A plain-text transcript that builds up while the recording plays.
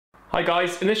Hi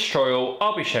guys, in this tutorial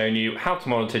I'll be showing you how to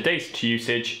monitor data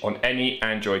usage on any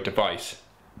Android device.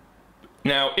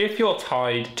 Now if you're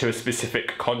tied to a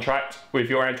specific contract with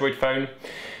your Android phone,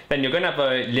 then you're going to have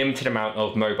a limited amount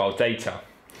of mobile data.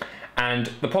 And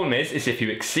the problem is if you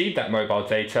exceed that mobile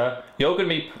data, you're going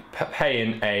to be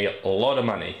paying a lot of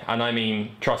money. And I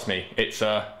mean, trust me, it's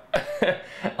a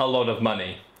lot of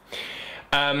money.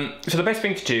 So the best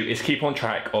thing to do is keep on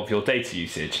track of your data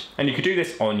usage, and you can do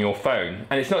this on your phone,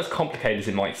 and it's not as complicated as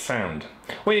it might sound.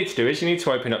 What you need to do is you need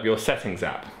to open up your settings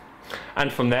app,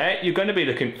 and from there you're going to be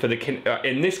looking for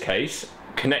in this case,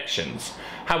 connections.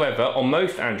 However, on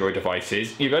most Android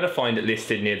devices you're going to find it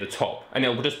listed near the top, and it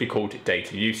will just be called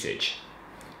data usage.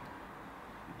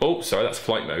 Oh, sorry, that's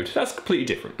flight mode. That's completely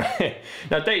different.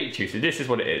 Now, data usage, this is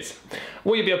what it is.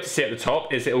 What you'll be able to see at the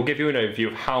top is it will give you an overview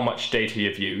of how much data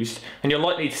you've used, and you're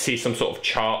likely to see some sort of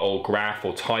chart or graph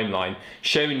or timeline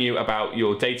showing you about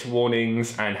your data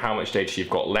warnings and how much data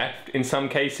you've got left in some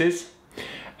cases.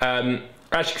 As you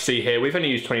can see here, we've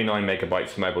only used 29 megabytes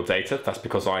for mobile data. That's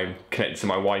because I'm connected to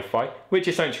my Wi-Fi, which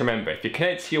is something to remember. If you're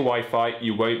connected to your Wi-Fi,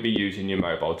 you won't be using your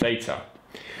mobile data.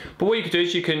 But what you can do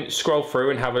is you can scroll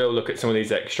through and have a little look at some of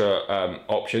these extra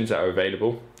options that are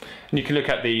available. And you can look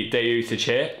at the data usage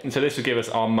here. And so this will give us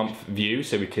our month view,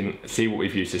 so we can see what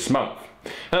we've used this month.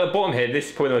 And at the bottom here, this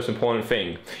is probably the most important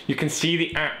thing. You can see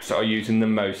the apps that are using the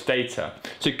most data.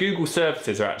 So Google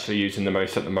services are actually using the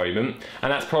most at the moment.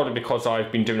 And that's probably because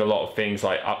I've been doing a lot of things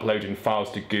like uploading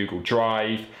files to Google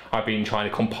Drive. I've been trying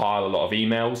to compile a lot of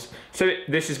emails. So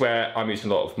this is where I'm using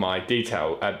a lot of my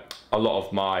a lot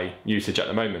of my usage at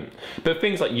the moment. But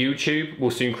things like YouTube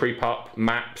will soon creep up,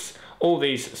 maps, all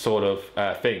these sort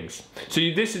of things. So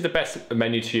this is the best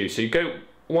menu to use. So you go,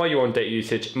 while you're on data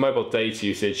usage, mobile data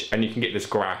usage, and you can get this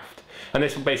graphed. And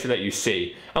this will basically let you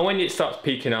see. And when it starts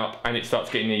peaking up and it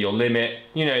starts getting near your limit,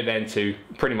 you know then to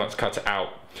pretty much cut it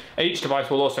out. Each device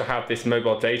will also have this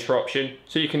mobile data option,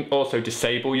 so you can also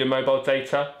disable your mobile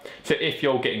data. So if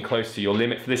you're getting close to your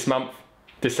limit for this month,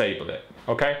 disable it,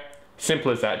 okay?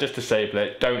 Simple as that, just disable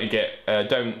it.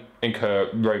 Don't incur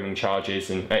roaming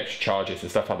charges and extra charges and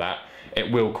stuff like that.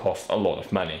 It will cost a lot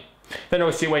of money. Then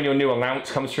obviously when your new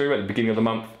allowance comes through at the beginning of the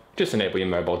month, just enable your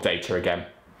mobile data again.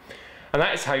 And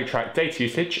that is how you track data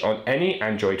usage on any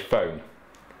Android phone.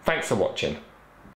 Thanks for watching.